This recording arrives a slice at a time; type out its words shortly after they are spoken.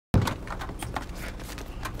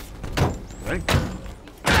Ladies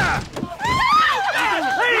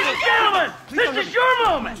and gentlemen, this is your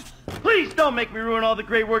moment. Please don't make me ruin all the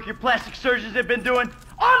great work your plastic surgeons have been doing.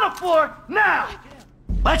 On the floor, now!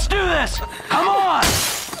 Let's do this! Come on!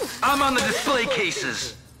 I'm on the display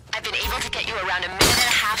cases. I've been able to get you around a minute and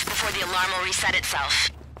a half before the alarm will reset itself.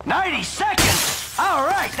 90 seconds? All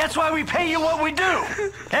right, that's why we pay you what we do.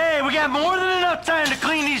 Hey, we got more than enough time to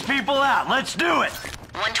clean these people out. Let's do it.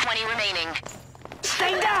 120 remaining.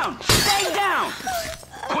 Stay down! Stay down!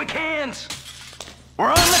 Quick hands. We're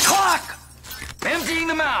on the clock! Emptying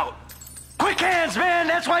them out. Quick hands, man!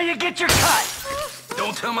 That's why you get your cut!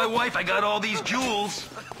 Don't tell my wife I got all these jewels.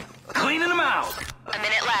 Cleaning them out. A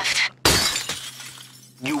minute left.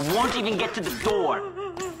 You won't even get to the door.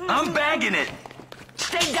 I'm bagging it.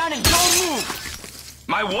 Stay down and don't move!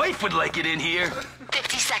 My wife would like it in here.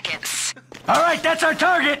 50 seconds. All right, that's our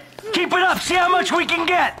target. Keep it up, see how much we can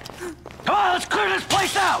get. Come on, let's clear this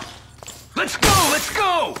place out. Let's go, let's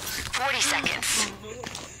go. 40 seconds.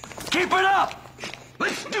 Keep it up.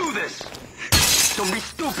 Let's do this. Don't be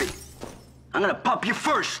stupid. I'm gonna pop you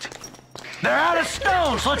first. They're out of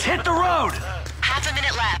stones, let's hit the road. Half a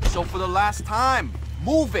minute left. So for the last time,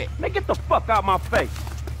 move it. Man, get the fuck out my face.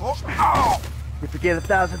 Oh. You forget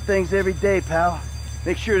 1,000 things every day, pal.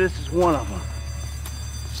 Make sure this is one of them.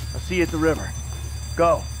 I'll see you at the river.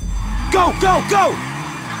 Go. Go, go, go!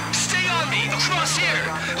 Stay on me, across here.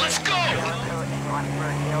 Let's go.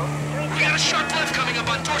 We got a sharp left coming up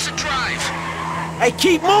on Dorset Drive. Hey,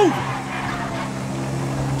 keep moving!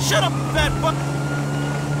 Shut up, fat fuck!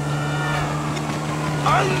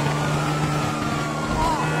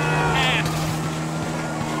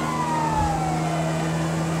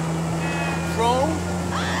 Bro?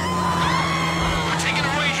 We're taking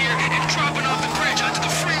a right here and dropping off the bridge onto the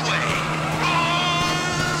freeway.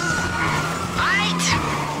 Right.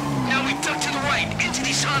 Now we duck to the right, into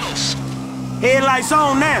these tunnels. Headlights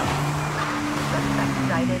on now!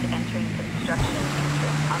 Sighted entering construction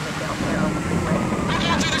entrance on the Delaware Freeway. We're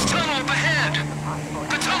going through this tunnel up ahead. Possible.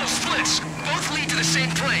 The tunnel splits. Both lead to the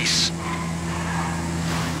same place.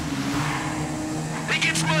 It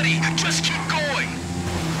gets muddy. Just keep going.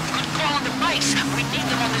 Good call on the bikes. We need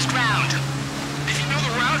them on this ground. If you know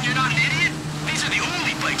the route, you're not an idiot. These are the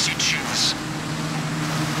only bikes you choose.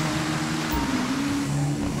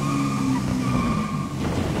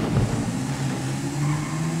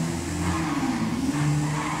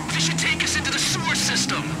 This should take us into the sewer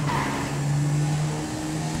system.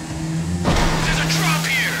 There's a drop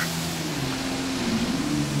here.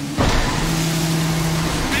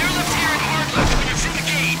 Bear left here and hard left when you're through the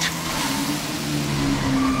gate.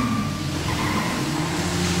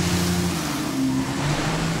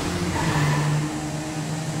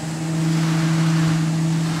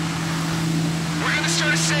 We're gonna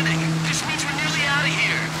start ascending. This means we're nearly out of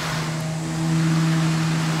here.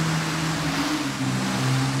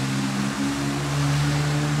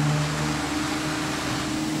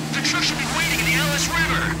 The truck should be waiting in the Ellis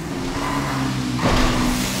River.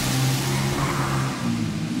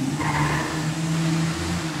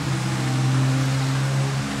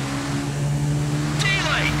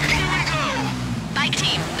 Daylight, here we go. Bike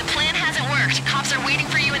team, the plan hasn't worked. Cops are waiting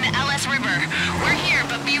for you in the LS River. We're here,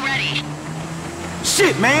 but be ready.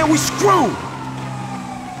 Shit, man, we screwed!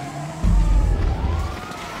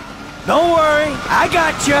 Don't worry, I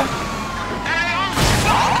got you.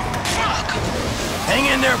 Fuck! Hang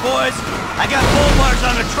in there, boys. I got bull bars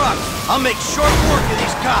on the truck. I'll make short work of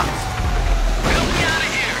these cops. Help me out of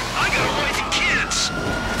here. I got a wife and kids.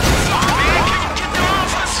 Fuck, man, can you get them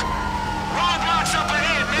off us? Roadblocks up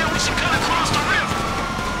ahead, man. We should cut across the river.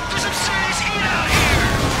 There's some serious heat out here.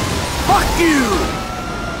 Fuck you!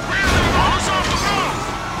 Where's off the road?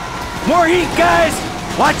 More heat, guys!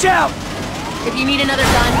 Watch out! If you need another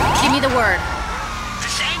gun, give me the word.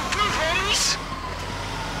 This ain't good, homies.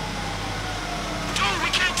 Dude, we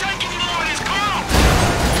can't take any more of this car.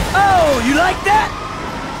 Oh, you like that?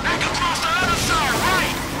 Back across the other side,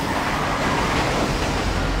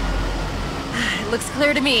 right? It looks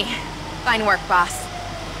clear to me. Fine work, boss.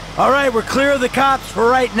 All right, we're clear of the cops for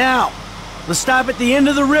right now. Let's stop at the end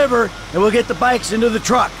of the river, and we'll get the bikes into the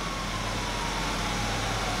truck.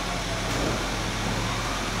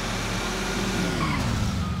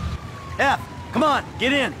 F, come on,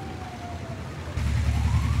 get in.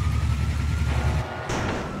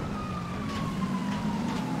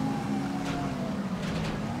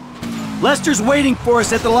 Lester's waiting for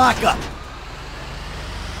us at the lockup.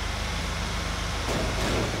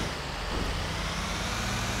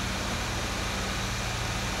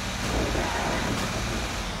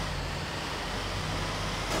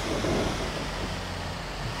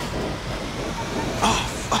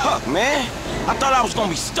 Fuck, man. I thought I was gonna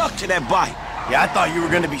be stuck to that bike. Yeah, I thought you were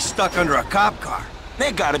gonna be stuck under a cop car.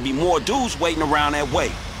 There gotta be more dudes waiting around that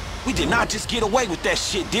way. We did not just get away with that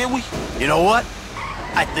shit, did we? You know what?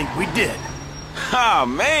 I think we did. Ah,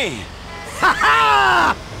 man. Ha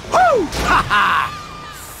ha! Woo! Ha ha!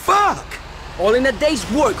 Fuck! All in a day's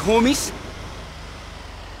work, homies.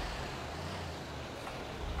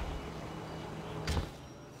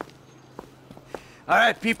 All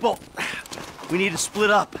right, people. We need to split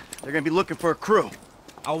up. They're gonna be looking for a crew.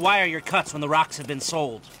 I'll wire your cuts when the rocks have been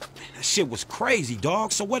sold. That shit was crazy,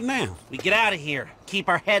 dog. So what now? We get out of here. Keep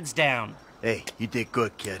our heads down. Hey, you did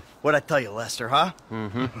good, kid. What'd I tell you, Lester, huh?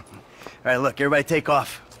 Mm-hmm. All right, look, everybody take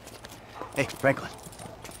off. Hey, Franklin.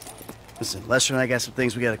 Listen, Lester and I got some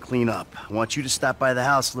things we gotta clean up. I want you to stop by the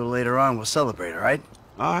house a little later on. We'll celebrate, all right?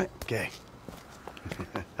 All right. Okay.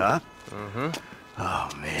 Huh? Mm-hmm. Oh,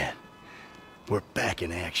 man. We're back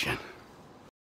in action.